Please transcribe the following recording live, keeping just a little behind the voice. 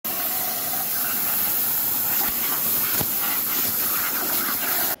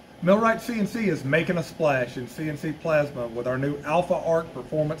MillRight CNC is making a splash in CNC plasma with our new Alpha Arc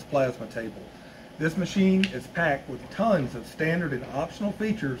Performance Plasma Table. This machine is packed with tons of standard and optional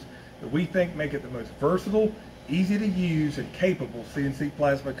features that we think make it the most versatile, easy to use, and capable CNC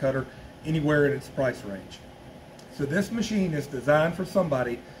plasma cutter anywhere in its price range. So this machine is designed for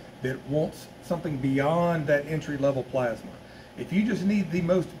somebody that wants something beyond that entry-level plasma. If you just need the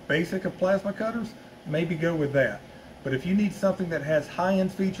most basic of plasma cutters, maybe go with that. But if you need something that has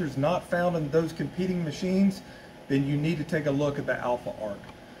high-end features not found in those competing machines, then you need to take a look at the Alpha Arc.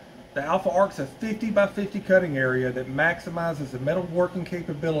 The Alpha Arc's a 50 by 50 cutting area that maximizes the metalworking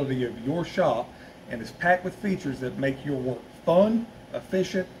capability of your shop and is packed with features that make your work fun,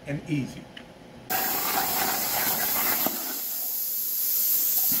 efficient, and easy.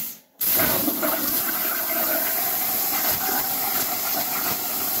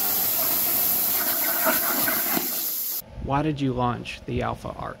 Why did you launch the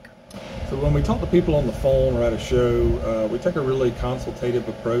Alpha Arc? So when we talk to people on the phone or at a show, we take a really consultative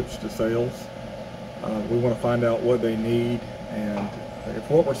approach to sales. We want to find out what they need, and if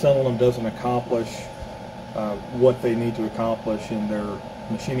what we're selling them doesn't accomplish what they need to accomplish in their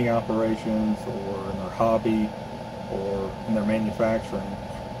machining operations or in their hobby or in their manufacturing,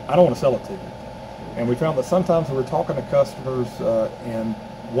 I don't want to sell it to you. And we found that sometimes we were talking to customers and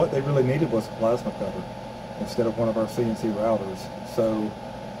what they really needed was a plasma cutter instead of one of our CNC routers. So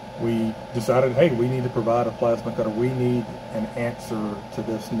we decided, hey, we need to provide a plasma cutter. We need an answer to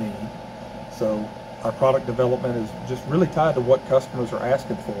this need. So our product development is just really tied to what customers are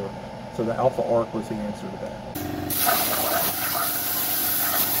asking for. So the Alpha Arc was the answer to that.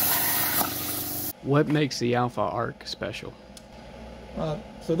 What makes the Alpha Arc special?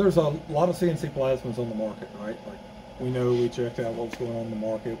 So there's a lot of CNC plasmas on the market, right? Like we checked out what was going on in the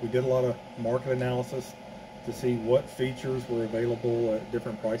market. We did a lot of market analysis to see what features were available at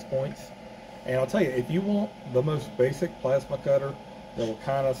different price points. And I'll tell you, if you want the most basic plasma cutter that will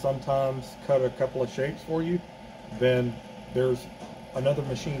kind of sometimes cut a couple of shapes for you, then there's another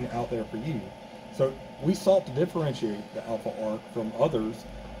machine out there for you. So we sought to differentiate the Alpha Arc from others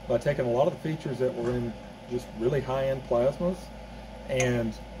by taking a lot of the features that were in just really high-end plasmas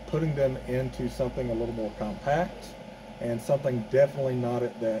and putting them into something a little more compact and something definitely not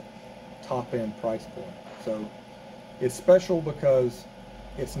at that top-end price point. So it's special because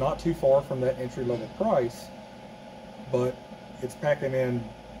it's not too far from that entry-level price, but it's packing in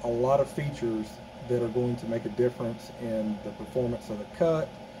a lot of features that are going to make a difference in the performance of the cut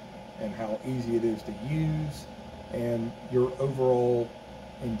and how easy it is to use and your overall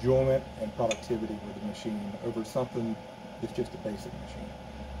enjoyment and productivity with the machine over something that's just a basic machine.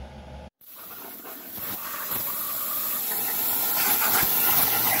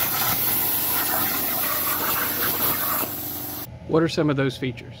 What are some of those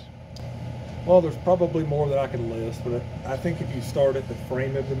features? Well, there's probably more that I could list, but I think if you start at the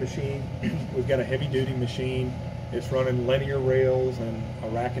frame of the machine, we've got a heavy-duty machine. It's running linear rails and a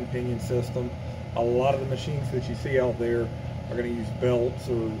rack and pinion system. A lot of the machines that you see out there are going to use belts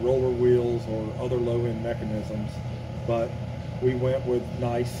or roller wheels or other low-end mechanisms, but we went with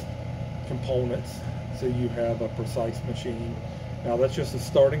nice components so you have a precise machine. Now that's just a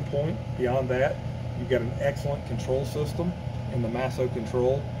starting point. Beyond that, you've got an excellent control system in the Masso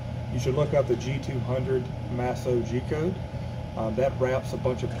control. You should look up the G200 Masso G-code. That wraps a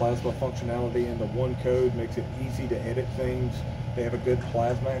bunch of plasma functionality into one code, makes it easy to edit things. They have a good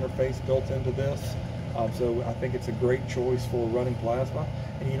plasma interface built into this. So I think it's a great choice for running plasma.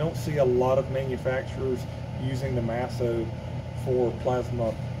 And you don't see a lot of manufacturers using the Masso for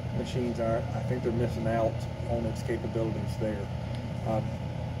plasma machines. I think they're missing out on its capabilities there.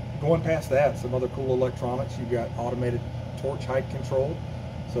 Going past that, some other cool electronics. You've got automated torch height control.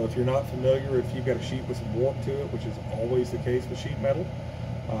 So if you're not familiar, if you've got a sheet with some warp to it, which is always the case with sheet metal,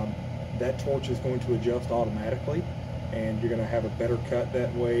 that torch is going to adjust automatically and you're going to have a better cut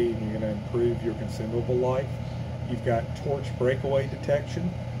that way and you're going to improve your consumable life. You've got torch breakaway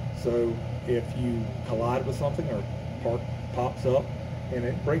detection. So if you collide with something or part pops up and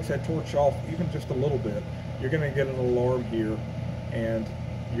it breaks that torch off even just a little bit, you're going to get an alarm here and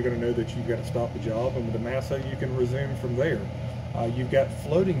you're going to know that you've got to stop the job, and with the Masso you can resume from there. You've got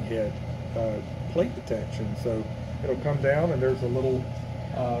floating head plate detection, so it'll come down and there's a little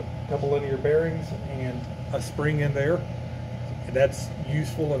couple linear bearings and a spring in there. That's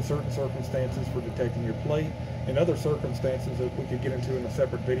useful in certain circumstances for detecting your plate. In other circumstances that we could get into in a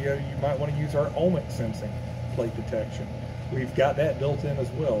separate video, you might want to use our ohmic sensing plate detection. We've got that built in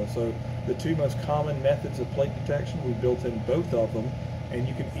as well. So the two most common methods of plate detection, we've built in both of them, and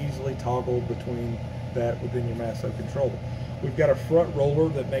you can easily toggle between that within your Masso control. We've got a front roller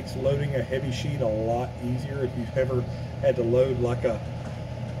that makes loading a heavy sheet a lot easier. If you've ever had to load like a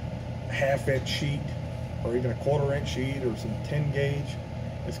 1/2 inch sheet or even a 1/4 inch sheet or some 10 gauge,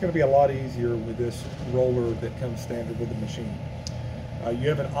 it's going to be a lot easier with this roller that comes standard with the machine. You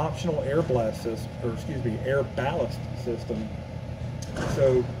have an optional air ballast system.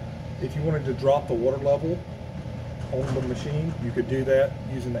 So if you wanted to drop the water level on the machine, you could do that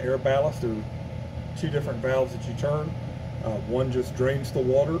using the air ballast. There are 2 different valves that you turn. One just drains the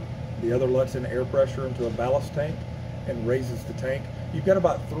water, the other lets in air pressure into a ballast tank and raises the tank. You've got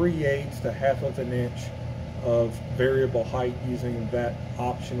about 3/8 to 1/2 inch of variable height using that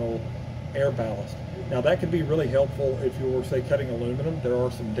optional air ballast. Now that can be really helpful if you're, say, cutting aluminum. There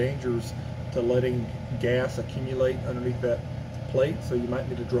are some dangers to letting gas accumulate underneath that plate, so you might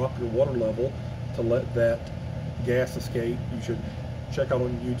need to drop your water level to let that gas escape. You should check out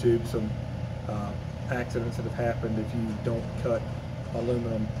on YouTube some accidents that have happened if you don't cut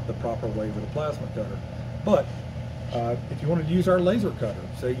aluminum the proper way with a plasma cutter. But if you wanted to use our laser cutter,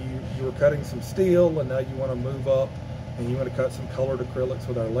 say you were cutting some steel and now you want to move up and you want to cut some colored acrylics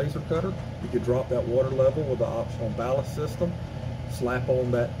with our laser cutter, you could drop that water level with the optional ballast system, slap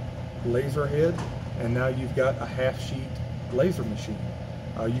on that laser head, and now you've got a 1/2 sheet laser machine.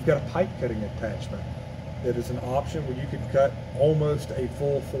 You've got a pipe cutting attachment that is an option where you can cut almost a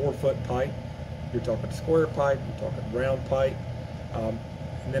full 4-foot pipe. You're talking square pipe, you're talking round pipe, and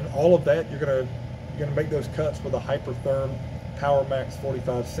then all of that you're gonna make those cuts with a Hypertherm Powermax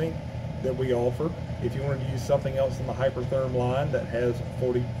 45 sink that we offer. If you wanted to use something else in the Hypertherm line that has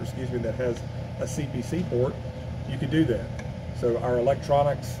that has a CPC port, you could do that. So our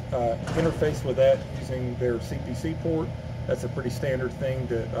electronics interface with that using their CPC port. That's a pretty standard thing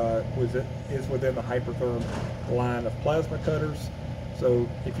that is within the Hypertherm line of plasma cutters. So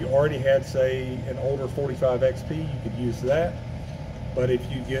if you already had, say, an older 45 XP, you could use that. But if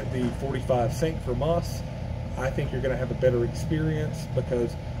you get the 45 sink from us, I think you're going to have a better experience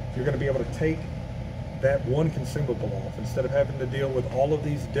because you're going to be able to take that one consumable off instead of having to deal with all of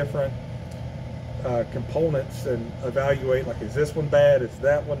these different components and evaluate, like, is this one bad, is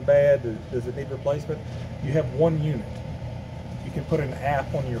that one bad, does it need replacement? You have one unit. You can put an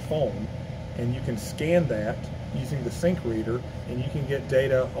app on your phone and you can scan that using the sync reader, and you can get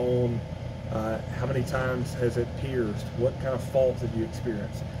data on how many times has it pierced, what kind of faults have you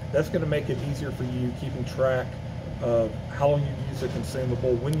experienced. That's going to make it easier for you keeping track of how long you've used a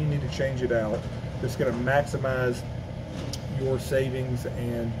consumable, when you need to change it out. It's going to maximize your savings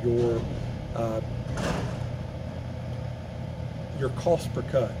and your cost per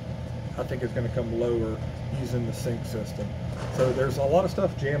cut. I think is going to come lower using the sync system. So there's a lot of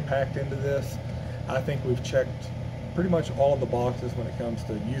stuff jam-packed into this. I think we've checked pretty much all of the boxes when it comes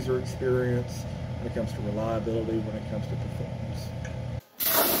to user experience, when it comes to reliability, when it comes to performance.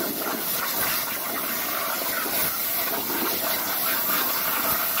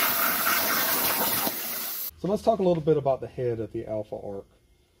 So let's talk a little bit about the head of the Alpha Arc.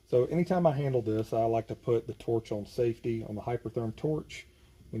 So anytime I handle this, I like to put the torch on safety on the Hypertherm torch.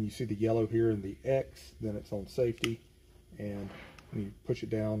 When you see the yellow here and the X, then it's on safety. And when you push it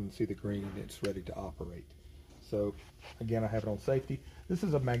down and see the green, it's ready to operate. So again, I have it on safety. This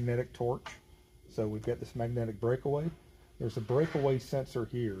is a magnetic torch. So we've got this magnetic breakaway. There's a breakaway sensor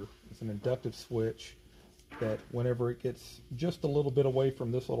here. It's an inductive switch that whenever it gets just a little bit away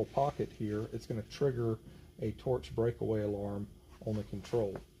from this little pocket here, it's going to trigger a torch breakaway alarm on the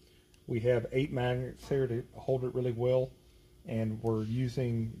control. We have 8 magnets here to hold it really well, and we're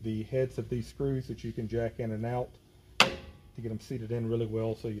using the heads of these screws that you can jack in and out to get them seated in really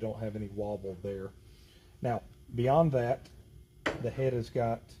well so you don't have any wobble there. Now, beyond that, the head has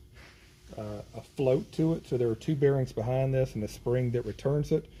got a float to it, so there are 2 bearings behind this and a spring that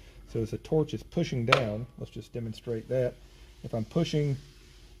returns it. So as the torch is pushing down, let's just demonstrate that. If I'm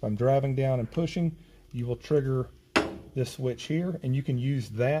driving down and pushing, you will trigger this switch here, and you can use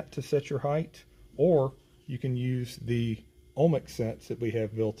that to set your height, or you can use the ohmic sense that we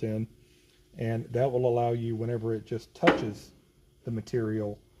have built in, and that will allow you, whenever it just touches the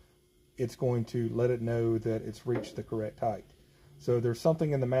material, it's going to let it know that it's reached the correct height. So there's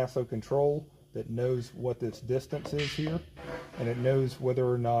something in the Masso control that knows what this distance is here, and it knows whether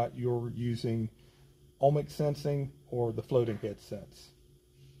or not you're using ohmic sensing or the floating head sense.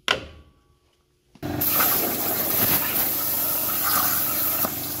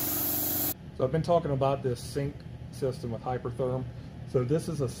 So I've been talking about this sync system with Hypertherm. So this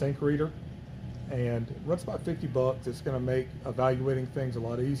is a sync reader, and it runs about 50 bucks. It's going to make evaluating things a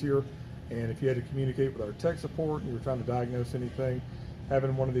lot easier. And if you had to communicate with our tech support and you were trying to diagnose anything,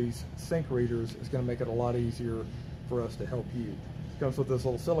 having one of these sync readers is going to make it a lot easier for us to help you. It comes with this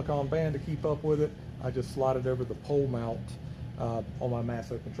little silicone band to keep up with it. I just slide it over the pole mount on my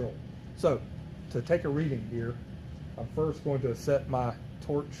Masso control. So to take a reading here, I'm first going to set my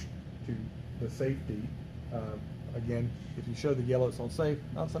torch to the safety. Again, if you show the yellow it's on safe,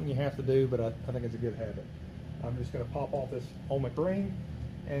 not something you have to do, but I think it's a good habit. I'm just going to pop off this ohmic ring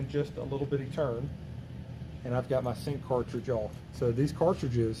and just a little bitty turn, and I've got my sync cartridge off. So these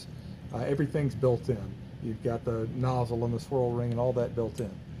cartridges, everything's built in. You've got the nozzle and the swirl ring and all that built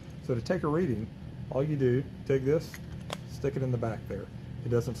in. So to take a reading, all you do, take this, stick it in the back there. It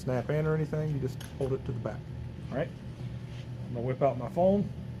doesn't snap in or anything, you just hold it to the back. All right, I'm gonna whip out my phone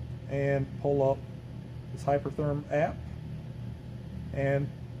and pull up this Hypertherm app, and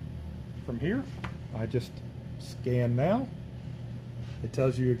from here I just scan now. It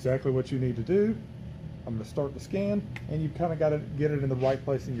tells you exactly what you need to do. I'm going to start the scan, and you've kind of got to get it in the right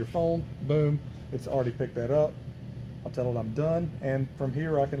place in your phone. Boom, it's already picked that up. I'll tell it I'm done, and from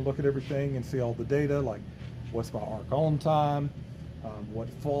here I can look at everything and see all the data, like what's my arc on time, what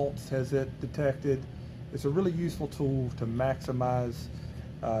faults has it detected. It's a really useful tool to maximize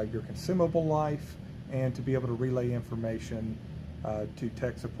your consumable life and to be able to relay information to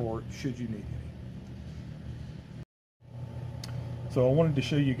tech support should you need it. So I wanted to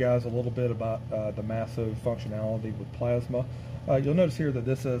show you guys a little bit about the Masso functionality with plasma. You'll notice here that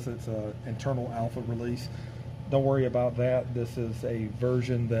this says it's an internal alpha release. Don't worry about that. This is a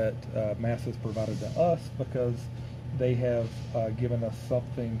version that Masso's provided to us because they have given us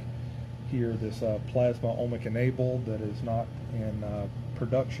something here, this plasma ohmic enabled, that is not in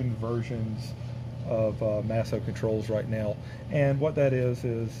production versions of Masso controls right now. And what that is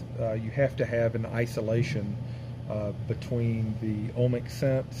you have to have an isolation between the ohmic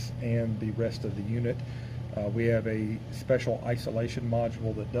sense and the rest of the unit. We have a special isolation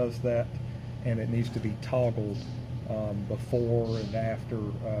module that does that, and it needs to be toggled before and after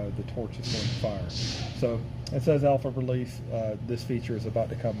the torch is going to fire. So it says alpha release. This feature is about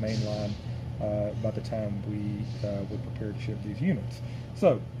to come mainline by the time we're prepared to ship these units.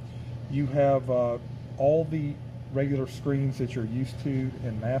 So you have all the regular screens that you're used to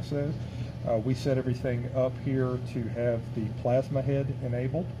in Masso. We set everything up here to have the plasma head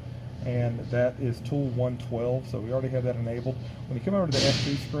enabled, and that is tool 112, so we already have that enabled. When you come over to the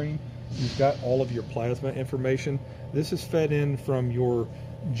F2 screen, you've got all of your plasma information. This is fed in from your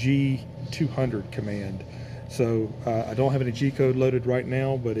G200 command. So I don't have any G code loaded right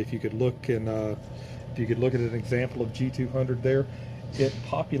now, but if you could look and if you could look at an example of G200 there, it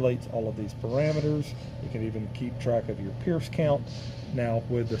populates all of these parameters. You can even keep track of your pierce count. Now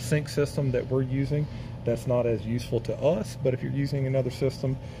with the sync system that we're using, that's not as useful to us, but if you're using another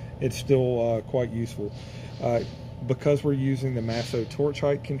system, it's still quite useful. Because we're using the Masso torch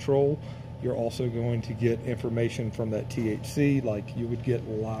height control, you're also going to get information from that THC, like you would get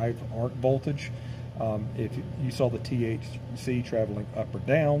live arc voltage. If you saw the THC traveling up or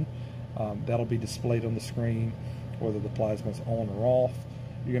down, that'll be displayed on the screen, whether the plasma is on or off.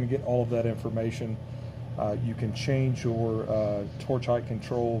 You're going to get all of that information. You can change your torch height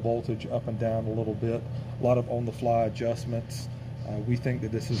control voltage up and down a little bit. A lot of on-the-fly adjustments. We think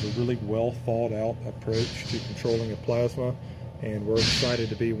that this is a really well thought out approach to controlling a plasma, and we're excited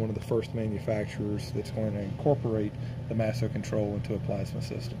to be one of the first manufacturers that's going to incorporate the Masso control into a plasma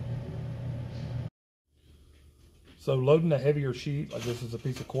system. So loading a heavier sheet, like this is a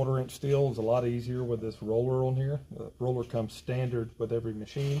piece of 1/4 inch steel, is a lot easier with this roller on here. The roller comes standard with every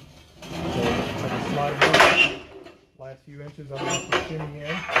machine. So I can slide it in. Last few inches I'm going to shimmy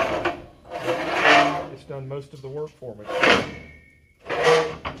in. It's done most of the work for me.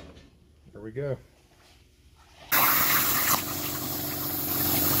 There we go.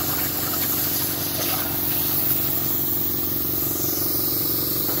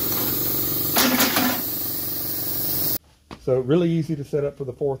 So really easy to set up for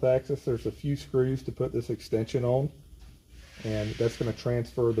the 4th axis. There's a few screws to put this extension on, and that's going to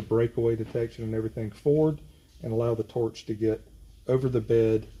transfer the breakaway detection and everything forward and allow the torch to get over the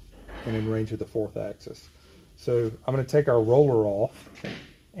bed and in range of the 4th axis. So I'm going to take our roller off,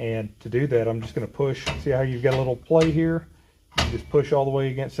 and to do that I'm just going to push. See how you've got a little play here? You just push all the way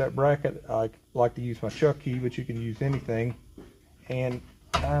against that bracket. I like to use my chuck key, but you can use anything. And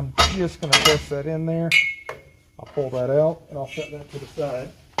I'm just going to press that in there. I'll pull that out and I'll set that to the side.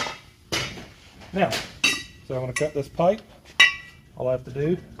 Now, so I'm going to cut this pipe. All I have to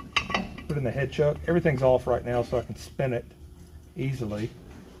do, put in the head chuck. Everything's off right now so I can spin it easily.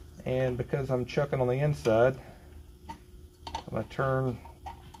 And because I'm chucking on the inside, I'm going to turn.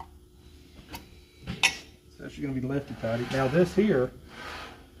 So it's going to be lefty tighty. Now this here,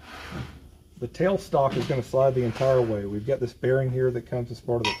 The tailstock is going to slide the entire way. We've got this bearing here that comes as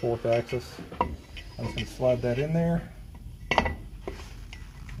part of the 4th axis. I'm just going to slide that in there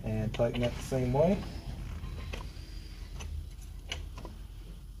and tighten that the same way.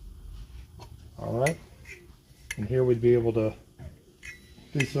 Alright, and here we'd be able to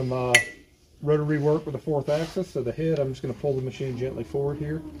do some rotary work with the 4th axis. So the head, I'm just going to pull the machine gently forward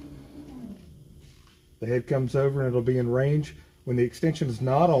here. The head comes over and it'll be in range. When the extension is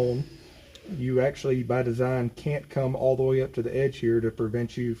not on, you actually by design can't come all the way up to the edge here to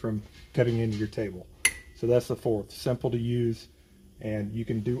prevent you from cutting into your table. So that's the 4th, simple to use, and you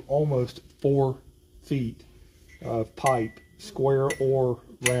can do almost 4 feet of pipe, square or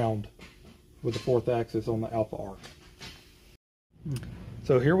round, with the 4th axis on the Alpha arc.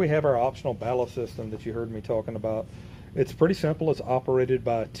 So here we have our optional ballast system that you heard me talking about. It's pretty simple. It's operated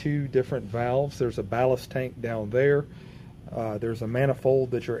by 2 different valves. There's a ballast tank down there. There's a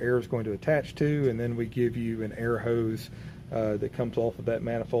manifold that your air is going to attach to, and then we give you an air hose that comes off of that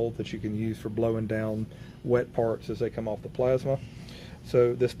manifold that you can use for blowing down wet parts as they come off the plasma.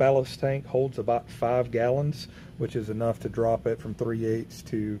 So this ballast tank holds about 5 gallons, which is enough to drop it from 3/8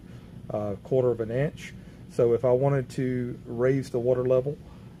 to 1/4 of an inch. So if I wanted to raise the water level,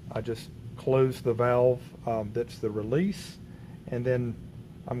 I just close the valve that's the release, and then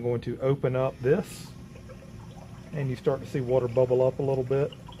I'm going to open up this, and you start to see water bubble up a little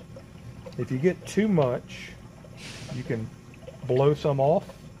bit. If you get too much, you can blow some off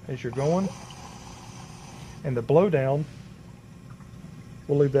as you're going, and the blow down,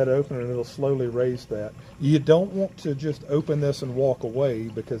 we'll leave that open and it'll slowly raise that. You don't want to just open this and walk away,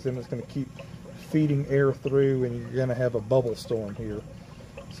 because then it's going to keep feeding air through and you're going to have a bubble storm here.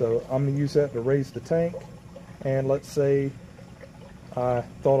 So I'm going to use that to raise the tank, and let's say I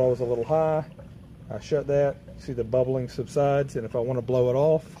thought I was a little high. I shut that, see the bubbling subsides, and if I want to blow it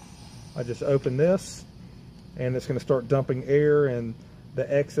off, I just open this and it's going to start dumping air, and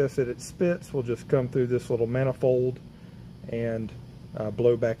the excess that it spits will just come through this little manifold and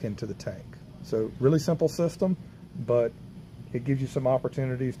blow back into the tank. So really simple system, but it gives you some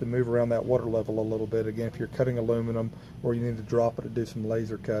opportunities to move around that water level a little bit. Again, if you're cutting aluminum or you need to drop it to do some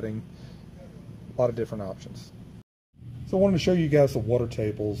laser cutting, a lot of different options. So I wanted to show you guys the water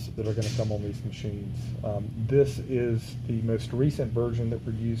tables that are going to come on these machines. This is the most recent version that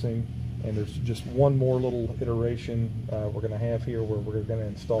we're using, and there's just one more little iteration we're going to have here where we're going to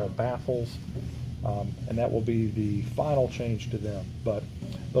install baffles, and that will be the final change to them. But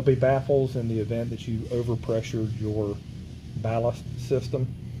there'll be baffles in the event that you overpressured your ballast system.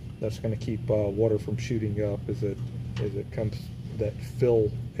 That's going to keep water from shooting up as it comes, that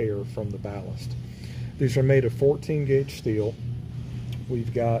fill air from the ballast. These are made of 14 gauge steel.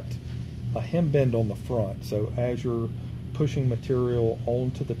 We've got a hem bend on the front, so as you're pushing material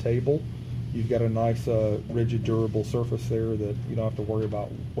onto the table, you've got a nice rigid, durable surface there that you don't have to worry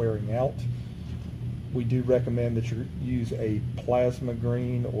about wearing out. We do recommend that you use a plasma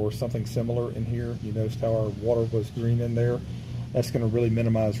green or something similar in here. You noticed how our water was green in there. That's going to really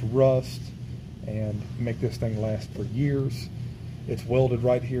minimize rust and make this thing last for years. It's welded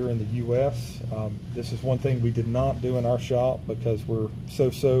right here in the US. This is one thing we did not do in our shop because we're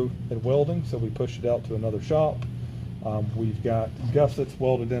so-so at welding, so we pushed it out to another shop. We've got gussets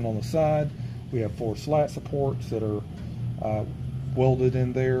welded in on the side. We have 4 slat supports that are welded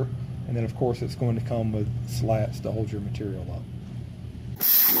in there. And then of course it's going to come with slats to hold your material up.